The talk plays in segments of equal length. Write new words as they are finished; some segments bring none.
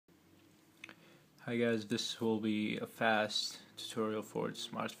Hi guys, this will be a fast tutorial for the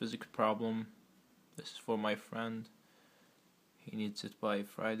smart physics problem. This is for my friend. He needs it by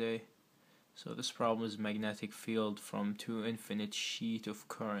Friday. So this problem is magnetic field from to infinite sheet of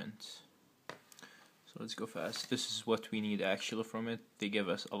current. So let's go fast. This is what we need actually from it. They give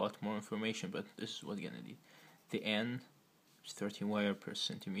us a lot more information, but this is what we're gonna need. The N is 13 wire per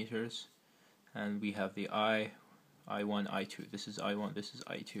centimeters, and we have the I1, I2. This is I1, this is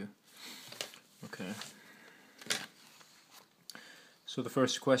I2. Okay. So the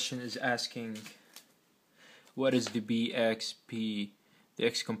first question is asking what is the BXP, the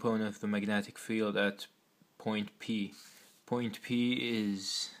X component of the magnetic field at point P. Point P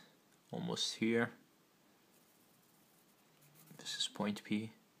is almost here. This is point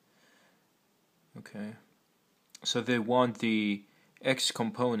P. Okay. So they want the X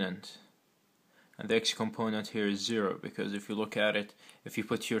component, and the X component here is 0, because if you look at it, if you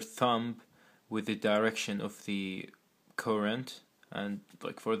put your thumb with the direction of the current, and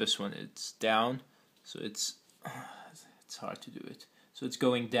like for this one it's down, so it's hard to do it, so it's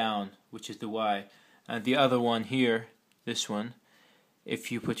going down, which is the Y, and the other one here, this one,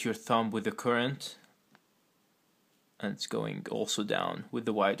 if you put your thumb with the current, and it's going also down with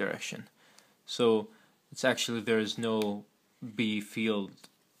the Y direction. So it's actually, there is no B field,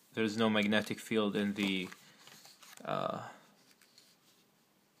 there is no magnetic field in the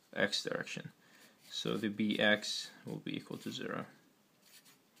X direction. So the Bx will be equal to 0.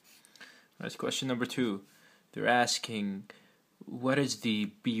 Alright, question number 2. They're asking what is the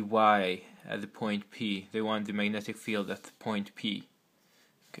By at the point P. They want the magnetic field at the point P.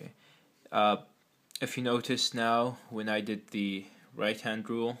 Okay. If you notice now, when I did the right hand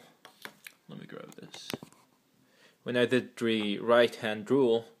rule, let me grab this. When I did the right hand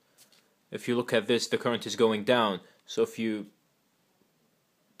rule, if you look at this, the current is going down. So if you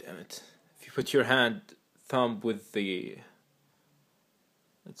put your thumb with the,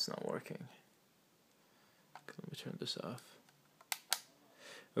 it's not working. Let me turn this off.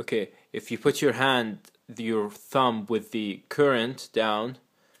 Okay, if you put your thumb with the current down,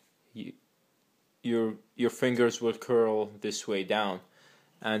 your fingers will curl this way down,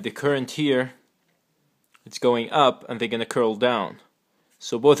 and the current here, it's going up, and they're gonna curl down.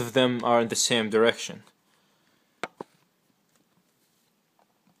 So both of them are in the same direction.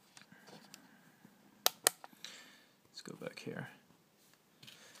 Go back here.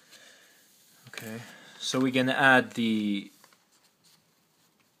 Okay, so we're gonna add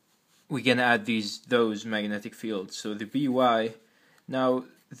those magnetic fields. So the By, now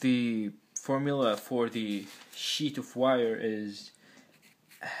the formula for the sheet of wire is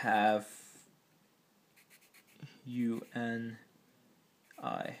half UNI,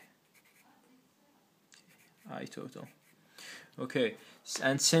 I total. Okay,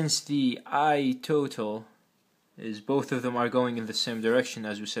 and since the I total is both of them are going in the same direction,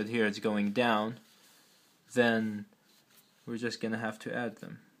 as we said here, it's going down, then we're just gonna have to add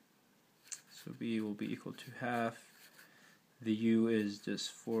them. So B will be equal to half, the U is just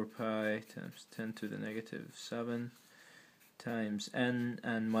 4 pi times 10 to the negative 7 times N,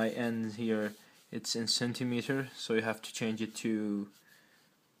 and my N here, it's in centimeter, so you have to change it to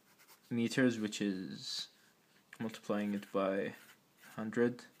meters, which is multiplying it by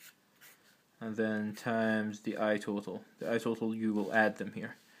 100. And then times the I total. The I total, you will add them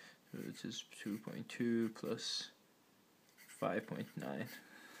here, which is 2.2 plus 5.9.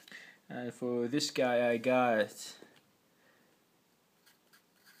 And for this guy, I got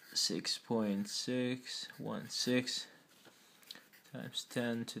 6.616 times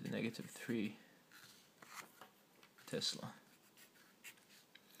 10 to the negative 3 Tesla.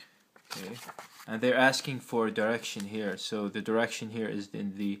 Okay, and they're asking for direction here, so the direction here is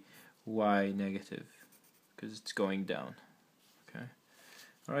in the Y negative, because it's going down. Okay.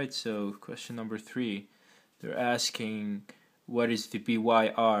 Alright, so question number 3. They're asking what is the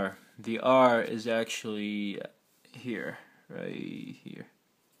BYR. The R is actually here, right here.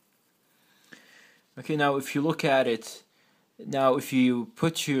 Okay, now if you look at it, now if you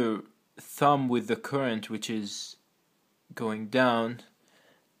put your thumb with the current, which is going down,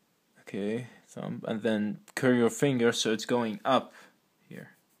 okay, thumb, and then curl your finger, so it's going up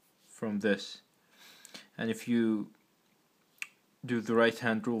here from this, and if you do the right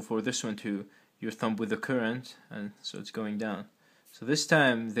hand rule for this one too, your thumb with the current, and so it's going down. So this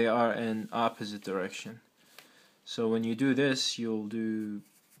time they are in opposite direction. So when you do this, you'll do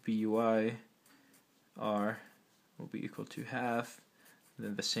BYR will be equal to half,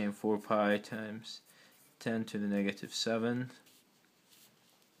 then the same 4 pi times 10 to the negative 7,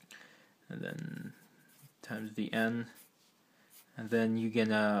 and then times the N, and then you're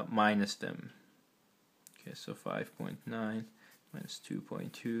gonna minus them. Okay, so 5.9 minus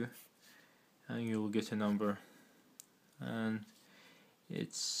 2.2, and you'll get a number, and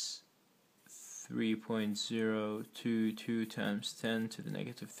it's 3.022 times 10 to the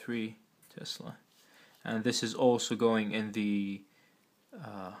negative 3 Tesla. And this is also going in the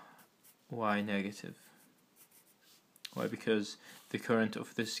y negative. Why? Because the current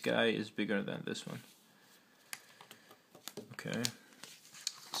of this guy is bigger than this one. Okay,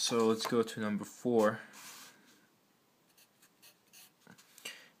 so let's go to number 4.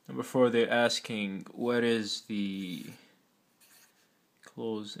 Number 4, they're asking what is the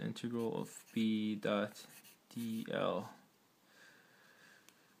closed integral of b dot dl.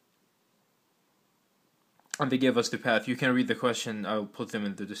 And they give us the path. You can read the question. I'll put them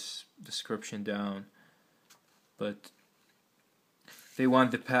in the description down. But they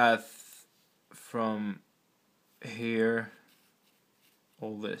want the path from here,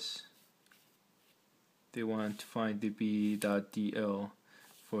 all this. They want to find the b dot dl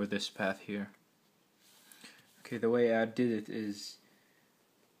for this path here. Okay, the way I did it is,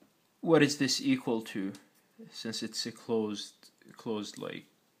 what is this equal to? Since it's a closed like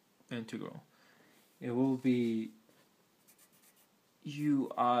integral, it will be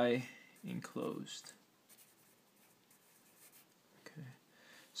ui enclosed. Okay,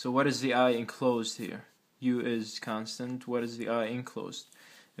 so what is the I enclosed here? U is constant. What is the I enclosed?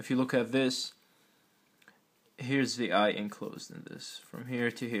 If you look at this, here's the I enclosed in this, from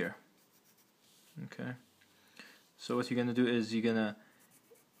here to here. Okay, so what you're gonna do is you're gonna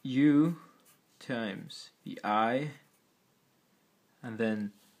U times the I, and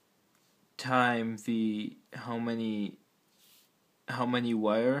then time the how many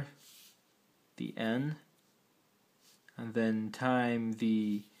wire, the N, and then time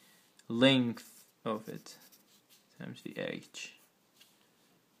the length of it times the H.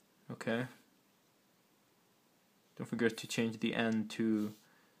 Okay, don't forget to change the N to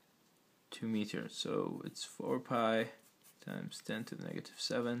 2 meters, so it's 4 pi times 10 to the negative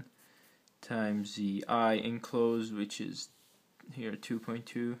 7 times the I enclosed, which is here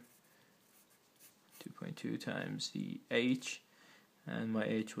 2.2 times the H, and my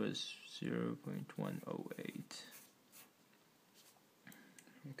H was 0.108.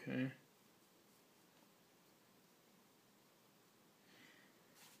 Okay,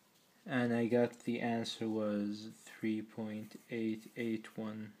 and I got the answer was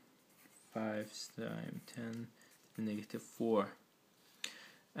 3.8815 times 10 to the negative 4.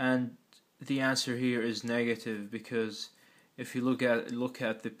 And the answer here is negative because if you look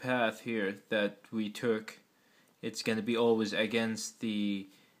at the path here that we took, it's going to be always against the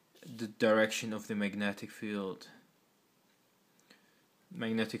direction of the magnetic field.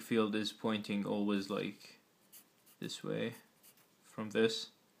 Magnetic field is pointing always like this way from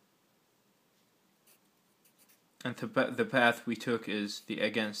this, and the path we took is the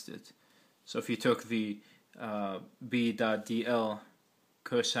against it. So if you took the b dot dl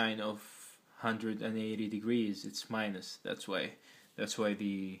cosine of 180 degrees, it's minus. That's why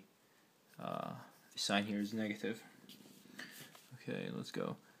the sign here is negative. Okay, let's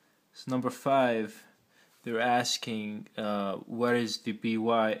go. So number 5, they're asking what is the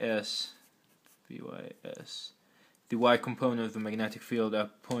BYS, the Y component of the magnetic field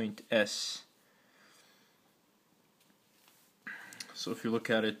at point S. So if you look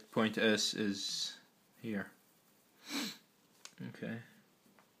at it, point S is here. Okay.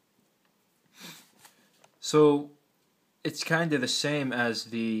 So it's kind of the same as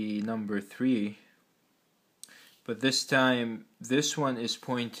the number 3, but this time this one is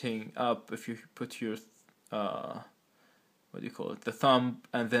pointing up. If you put your what do you call it, the thumb,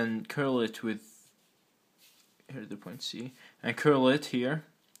 and then curl it with, here's the point C, and curl it here,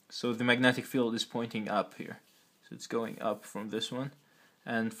 so the magnetic field is pointing up here. So it's going up from this one,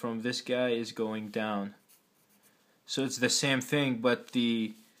 and from this guy is going down. So it's the same thing, but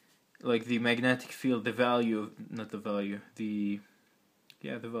the magnetic field, the value, not the value, the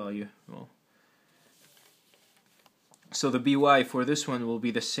value, well, so the BY for this one will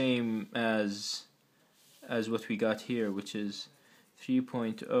be the same as what we got here, which is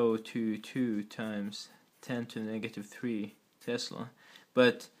 3.022 times 10 to the negative 3 Tesla,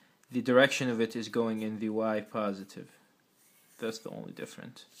 but the direction of it is going in the Y positive. That's the only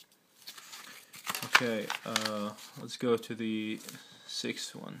difference. Okay, let's go to the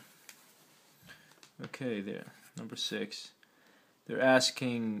 6th one. Okay, there, number 6. They're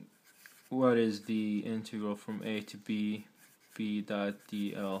asking what is the integral from A to B, b dot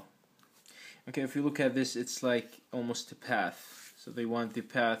dl. Okay, if you look at this, it's like almost a path. So they want the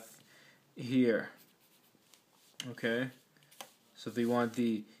path here. Okay, so they want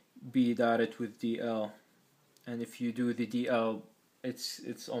the b dotted with dl. and if you do the dl,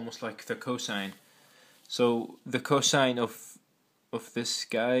 it's almost like the cosine. So the cosine of this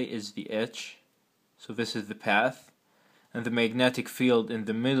guy is the h, so this is the path, and the magnetic field in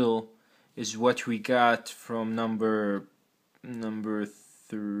the middle is what we got from number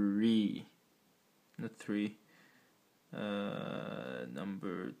 3, not 3,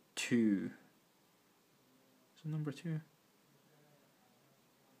 number 2. Is it number 2?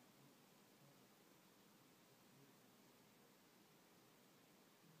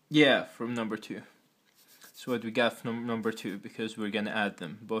 Yeah, from number 2. So what we got from number 2, because we're gonna add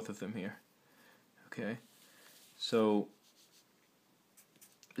them, both of them here. Okay, so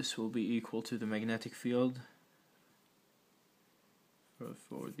this will be equal to the magnetic field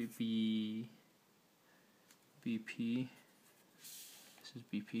for the BP. This is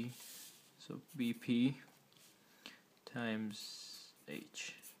BP. So BP times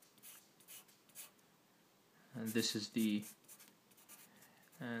H. And this is the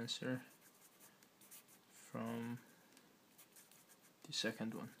answer from the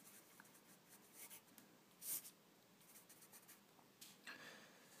second one.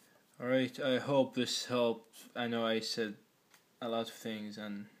 Alright, I hope this helped. I know I said a lot of things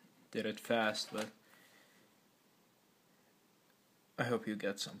and did it fast, but I hope you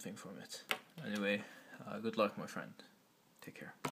get something from it. Anyway, good luck, my friend. Take care.